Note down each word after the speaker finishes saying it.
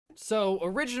So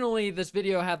originally this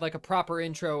video had like a proper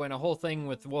intro and a whole thing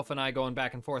with Wolf and I going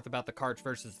back and forth about the Carch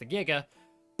versus the Giga,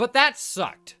 but that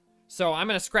sucked. So I'm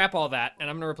going to scrap all that and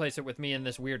I'm going to replace it with me in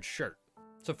this weird shirt.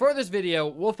 So for this video,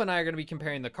 Wolf and I are going to be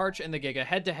comparing the Carch and the Giga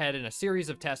head to head in a series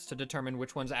of tests to determine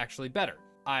which one's actually better.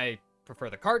 I prefer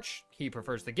the Carch, he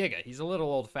prefers the Giga. He's a little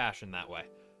old-fashioned that way.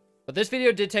 But this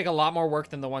video did take a lot more work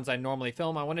than the ones I normally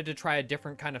film. I wanted to try a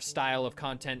different kind of style of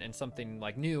content and something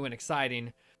like new and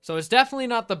exciting. So it's definitely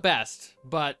not the best,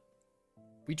 but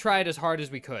we tried as hard as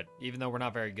we could, even though we're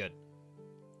not very good.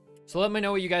 So let me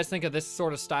know what you guys think of this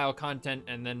sort of style content,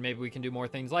 and then maybe we can do more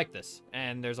things like this.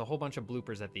 And there's a whole bunch of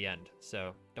bloopers at the end,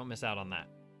 so don't miss out on that.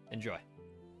 Enjoy.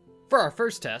 For our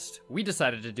first test, we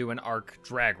decided to do an ARK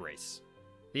drag race.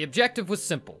 The objective was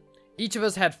simple. Each of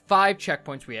us had 5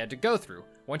 checkpoints we had to go through.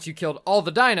 Once you killed all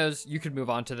the dinos, you could move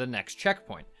on to the next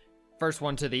checkpoint. First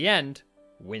one to the end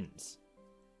wins.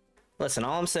 Listen,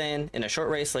 all I'm saying, in a short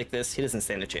race like this, he doesn't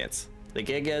stand a chance. The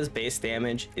Giga's base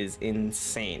damage is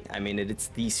insane. I mean, it's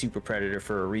the super predator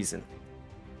for a reason.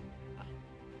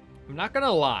 I'm not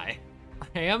gonna lie,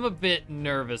 I am a bit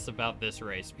nervous about this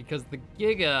race because the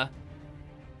Giga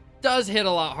does hit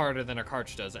a lot harder than a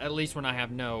Carch does, at least when I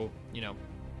have no,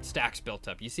 stacks built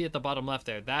up. You see at the bottom left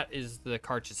there, that is the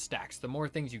Carch's stacks. The more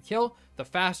things you kill, the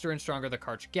faster and stronger the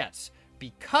Carch gets.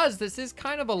 Because this is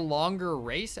kind of a longer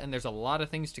race and there's a lot of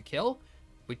things to kill,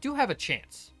 we do have a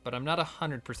chance, but I'm not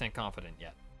 100% confident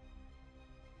yet.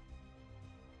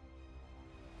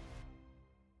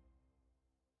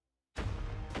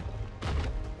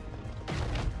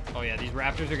 Oh yeah, these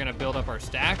raptors are gonna build up our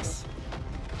stacks.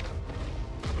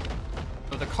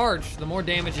 But the Carch, the more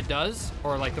damage it does,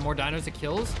 or like the more dinos it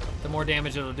kills, the more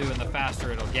damage it'll do and the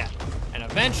faster it'll get. And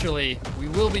eventually, we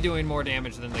will be doing more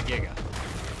damage than the Giga.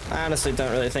 I honestly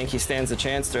don't really think he stands a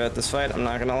chance throughout this fight, I'm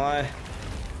not gonna lie.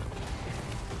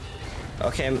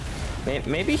 Okay,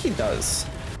 maybe he does.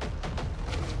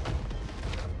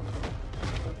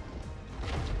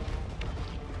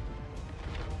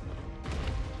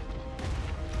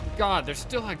 God, there's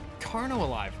still a Carno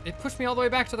alive. It pushed me all the way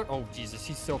back to the... Oh, Jesus,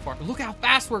 he's so far. Look how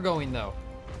fast we're going, though.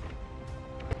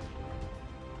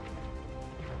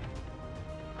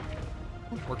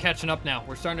 We're catching up now.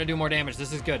 We're starting to do more damage.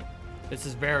 This is good. This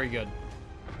is very good.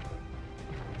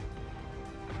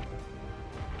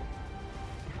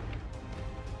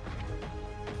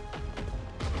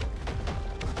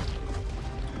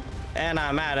 And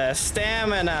I'm out of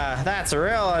stamina. That's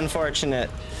real unfortunate.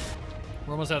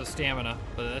 We're almost out of stamina,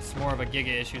 but that's more of a Giga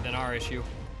issue than our issue.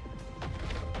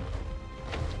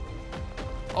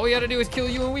 All we gotta do is kill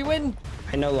you and we win.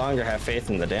 I no longer have faith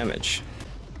in the damage.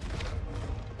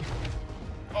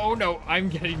 Oh no, I'm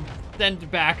getting sent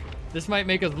back. This might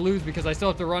make us lose because I still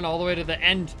have to run all the way to the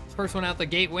end. First one out the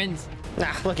gate wins.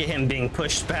 Nah, look at him being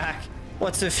pushed back.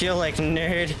 What's it feel like,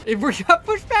 nerd? If we got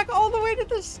pushed back all the way to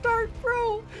the start,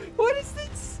 bro. What is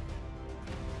this?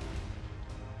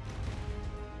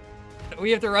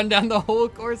 We have to run down the whole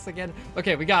course again.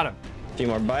 Okay, we got him. A few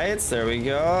more bites. There we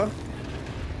go.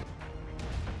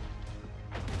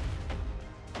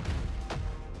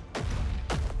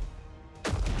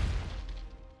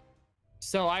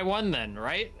 So I won then,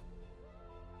 right?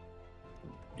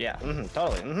 Yeah,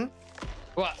 totally.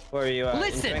 What? Were you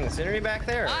enjoying the scenery back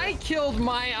there? I killed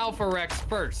my Alpha Rex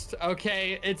first,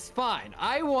 okay? It's fine.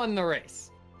 I won the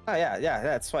race. Oh, yeah,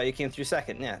 that's why you came through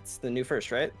second. Yeah, it's the new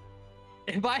first, right?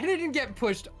 If I didn't get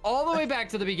pushed all the way back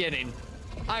to the beginning,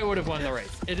 I would have won the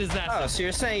race. It is that simple. So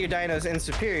you're saying your dino's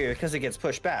inferior because it gets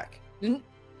pushed back? No.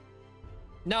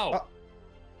 Oh.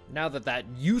 Now that that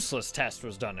useless test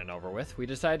was done and over with, we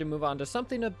decided to move on to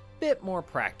something a bit more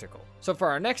practical. So for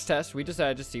our next test, we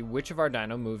decided to see which of our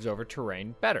dino moves over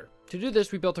terrain better. To do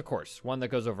this, we built a course, one that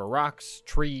goes over rocks,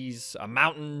 trees, a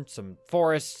mountain, some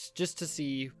forests, just to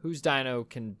see whose dino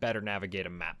can better navigate a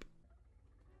map.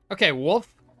 Okay, Wolf,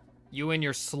 you and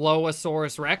your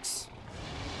Slowosaurus Rex,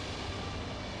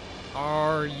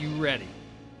 are you ready?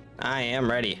 I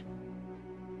am ready.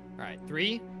 All right,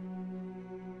 3,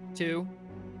 2,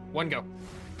 1, go.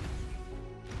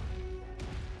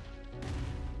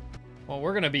 Well,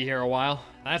 we're gonna be here a while.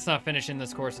 That's not finishing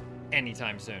this course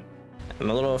anytime soon. I'm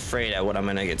a little afraid at what I'm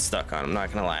gonna get stuck on, I'm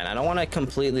not gonna lie. And I don't want to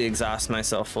completely exhaust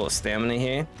myself full of stamina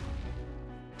here.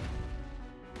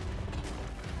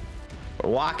 We're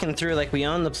walking through like we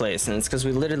own the place, and it's because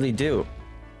we literally do.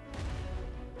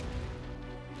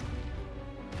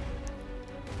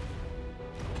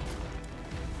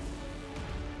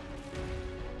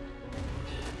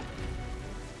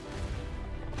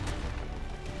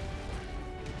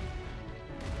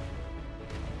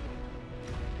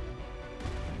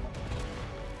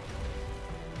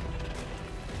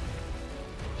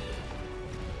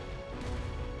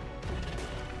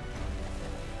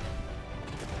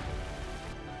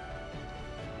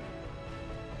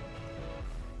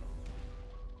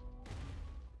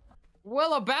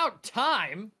 Well, about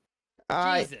time.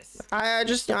 Jesus. I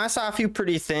just, I saw a few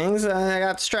pretty things. I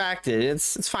got distracted.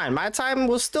 It's fine. My time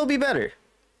will still be better.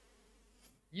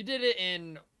 You did it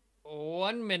in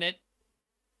 1 minute,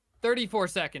 34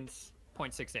 seconds,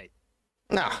 0.68.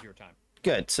 No. Your time.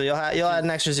 Good. So you'll add an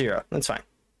extra 0. That's fine.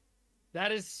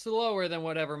 That is slower than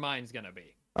whatever mine's gonna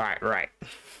be. All right. Right.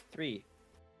 3,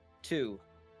 2,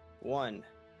 1,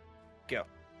 go.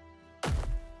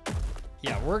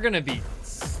 Yeah, we're gonna be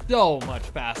so much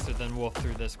faster than Wolf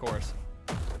through this course.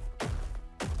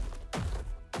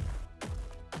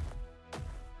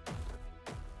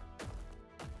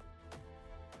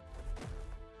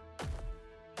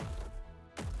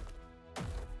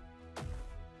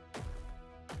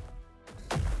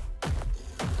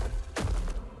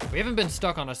 We haven't been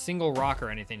stuck on a single rock or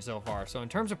anything so far, so in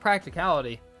terms of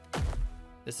practicality,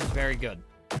 this is very good.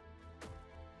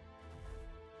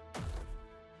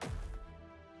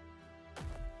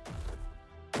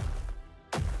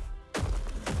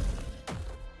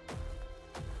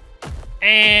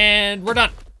 And we're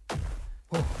done.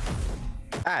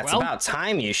 It's about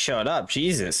time you showed up.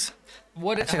 Jesus.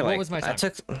 What was my time?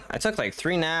 I took like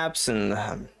 3 naps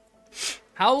and.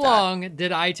 How long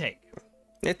did I take?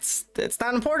 It's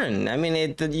not important. I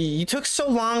mean, you took so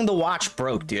long. The watch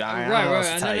broke, dude. Right. No.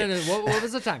 What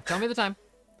was the time? Tell me the time.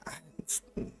 It's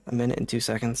 1 minute and 2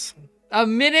 seconds.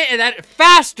 1 minute and that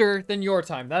faster than your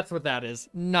time. That's what that is.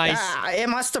 Nice. It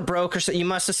must have broke or so. You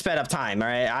must have sped up time. All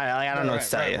right. I don't know what to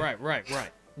tell you. Right.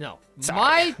 No. Sorry.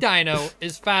 My dino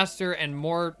is faster and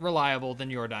more reliable than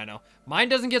your dino. Mine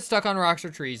doesn't get stuck on rocks or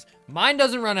trees. Mine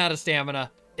doesn't run out of stamina.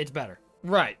 It's better.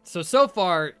 Right. So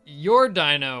far, your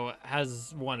dino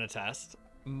has won a test.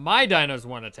 My dino's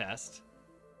won a test.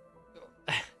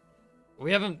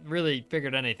 We haven't really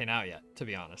figured anything out yet, to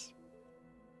be honest.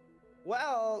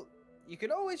 Well, you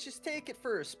could always just take it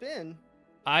for a spin.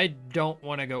 I don't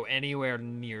want to go anywhere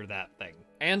near that thing.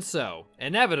 And so,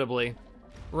 inevitably,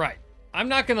 right. I'm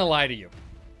not going to lie to you.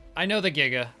 I know the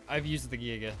Giga. I've used the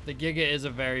Giga. The Giga is a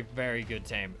very, very good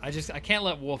tame. I can't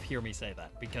let Wolf hear me say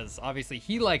that because obviously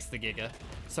he likes the Giga.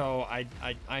 So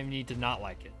I need to not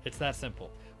like it. It's that simple.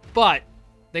 But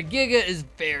the Giga is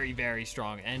very, very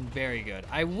strong and very good.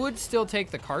 I would still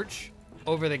take the Carch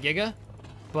over the Giga,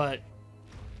 but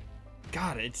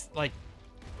God, it's like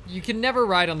you can never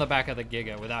ride on the back of the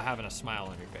Giga without having a smile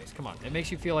on your face. Come on. It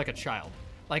makes you feel like a child.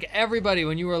 Like everybody,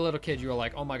 when you were a little kid, you were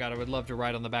like, oh my God, I would love to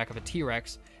ride on the back of a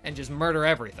T-Rex and just murder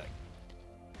everything.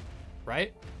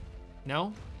 Right?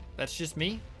 No? That's just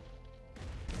me?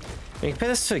 When you compare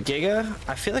this to a Giga,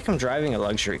 I feel like I'm driving a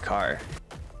luxury car.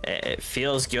 It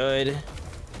feels good.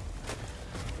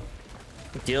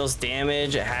 It deals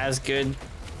damage. It has good...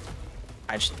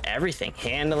 everything.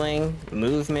 Handling,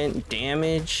 movement,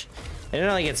 damage. It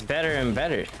only gets better and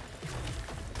better.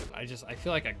 I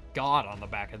feel like a god on the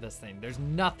back of this thing. There's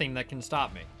nothing that can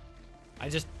stop me. I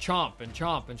just chomp and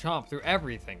chomp and chomp through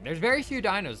everything. There's very few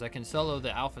dinos that can solo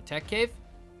the Alpha Tech Cave.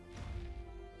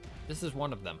 This is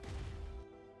one of them.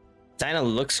 Dino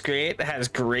looks great. It has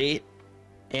great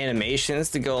animations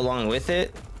to go along with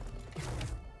it.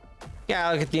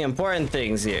 Yeah, look at the important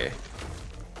things here.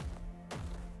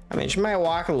 I mean, she might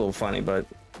walk a little funny, but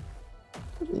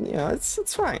you know,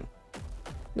 it's fine.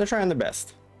 They're trying their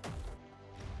best.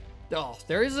 Oh,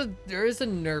 there is a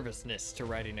nervousness to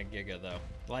riding a Giga though.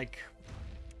 Like,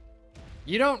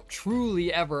 you don't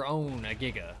truly ever own a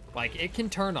Giga. Like, it can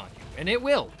turn on you, and it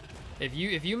will. If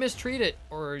you mistreat it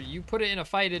or you put it in a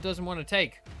fight it doesn't want to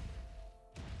take,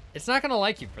 it's not gonna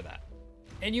like you for that.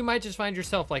 And you might just find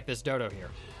yourself like this dodo here.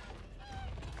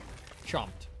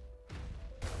 Chomped.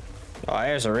 Oh,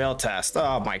 here's a real test.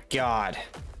 Oh my God.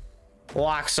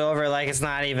 Walks over like it's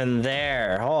not even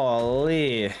there.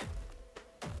 Holy.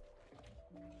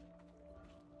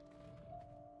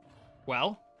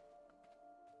 Well,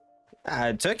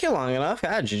 it took you long enough.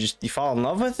 God, did you fall in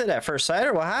love with it at first sight,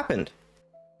 or what happened?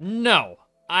 No,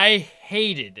 I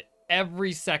hated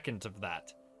every second of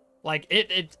that. Like,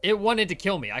 it wanted to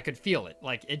kill me. I could feel it.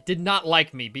 Like, it did not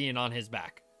like me being on his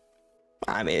back.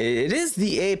 I mean, it is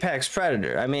the apex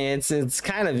predator. I mean, it's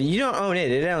kind of, you don't own it,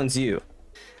 it owns you.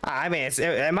 I mean, it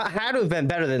had to have been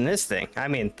better than this thing. I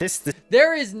mean, this...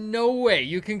 There is no way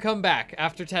you can come back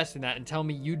after testing that and tell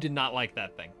me you did not like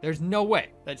that thing. There's no way.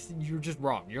 You're just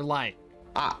wrong. You're lying.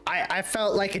 I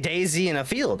felt like a daisy in a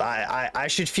field. I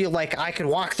should feel like I could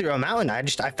walk through a mountain.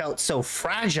 I felt so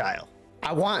fragile.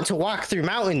 I want to walk through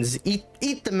mountains,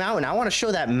 eat the mountain. I want to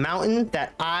show that mountain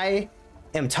that I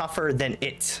am tougher than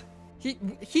it.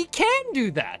 He can do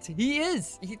that. He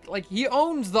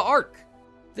owns the ARK.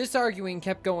 This arguing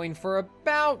kept going for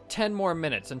about 10 more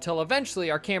minutes until eventually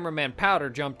our cameraman Powder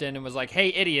jumped in and was like, hey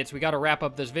idiots, we gotta wrap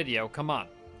up this video, come on.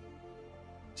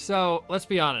 So, let's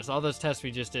be honest, all those tests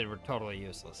we just did were totally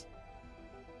useless.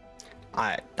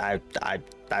 I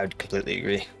would completely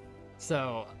agree.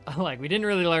 So, like, we didn't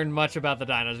really learn much about the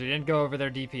dinos. We didn't go over their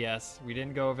DPS. We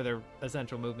didn't go over their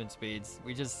essential movement speeds.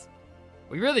 We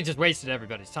really just wasted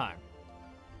everybody's time.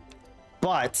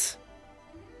 But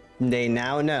they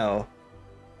now know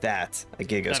that a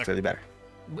Giga's clearly better.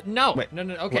 No, wait, no,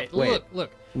 okay, wait,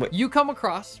 look. wait. You come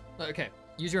across, okay,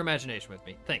 use your imagination with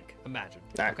me. Think, imagine,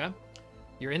 right. Okay?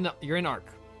 You're in ARK.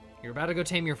 You're about to go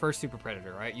tame your first super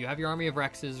predator, right? You have your army of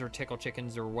Rexes or tickle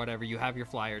chickens or whatever. You have your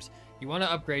flyers. You want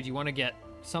to upgrade. You want to get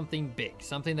something big,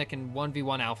 something that can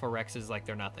 1v1 alpha Rexes like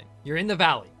they're nothing. You're in the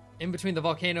valley, in between the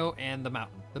volcano and the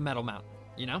mountain, the metal mountain,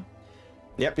 you know?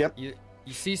 Yep. You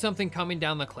see something coming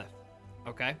down the cliff,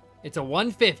 okay? It's a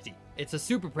 150. It's a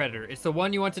super predator. It's the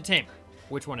one you want to tame.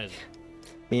 Which one is it?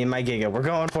 Me and my Giga. We're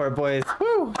going for it, boys.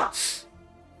 Woo!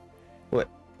 What?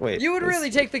 Wait. You would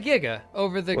really take the Giga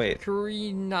over the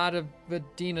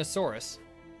Giganotosaurus.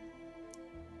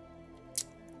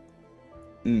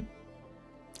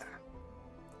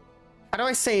 How do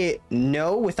I say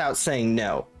no without saying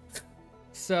no?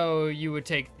 So you would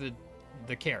take the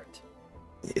carrot.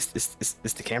 Is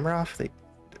the camera off? The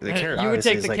carrot. You would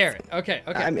take the carrot. Okay.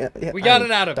 I mean, we got it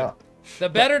out of it. The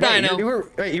better dino. You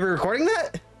were recording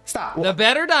that? Stop. The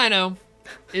better dino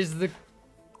is the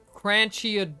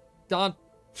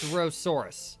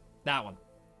Carcharodontosaurus. That one.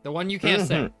 The one you can't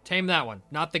say. Tame that one.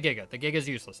 Not the Giga. The Giga's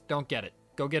useless. Don't get it.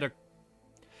 Go get a...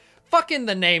 Fucking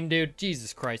the name, dude.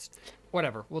 Jesus Christ.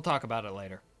 Whatever. We'll talk about it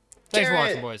later. Thanks for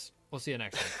watching, boys. We'll see you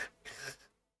next time.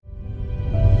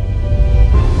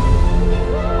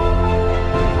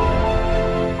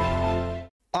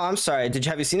 Oh, I'm sorry.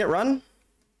 Have you seen it run?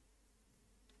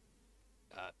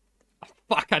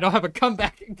 Fuck, I don't have a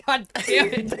comeback. God damn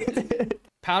it.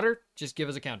 Powder, just give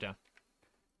us a countdown.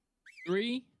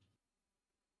 3,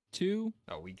 2,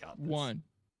 oh, we got this. 1.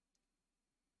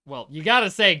 Well, you gotta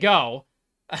say go.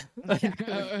 I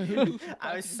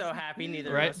was so happy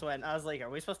neither of us went. I was like, are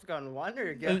we supposed to go on 1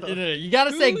 or go? You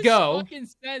gotta say go. Who fucking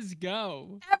says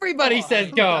go? Everybody says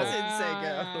go. I didn't say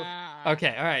go.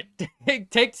 Okay, all right.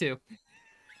 Take 2.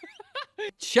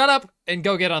 Shut up and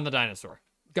go get on the dinosaur.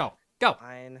 Go.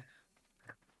 Fine.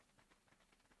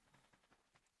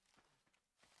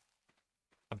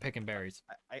 I'm picking berries.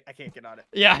 I can't get on it.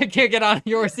 Yeah, I can't get on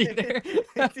yours either.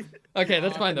 Okay,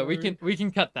 that's fine though. We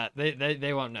can cut that.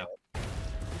 They won't know.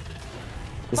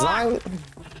 As long...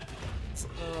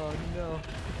 Oh no.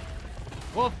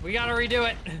 Wolf, we gotta redo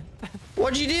it.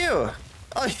 What'd you do?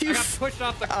 Oh, I got pushed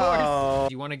off the course. Oh.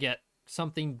 You want to get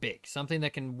something big, something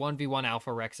that can 1v1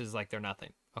 alpha Rexes like they're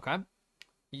nothing. Okay?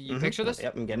 You picture this?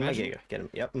 Yep, I'm getting my Giga. Get him.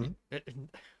 Yep.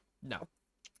 No.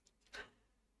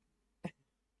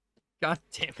 God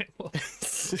damn it, Wolf.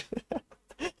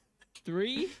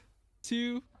 3,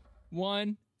 2,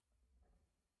 1,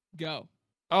 go.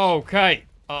 Okay.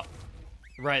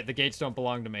 Right, the gates don't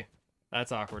belong to me.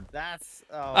 That's awkward. That's...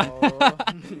 Oh.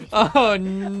 Oh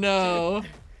no.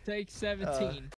 Take 17.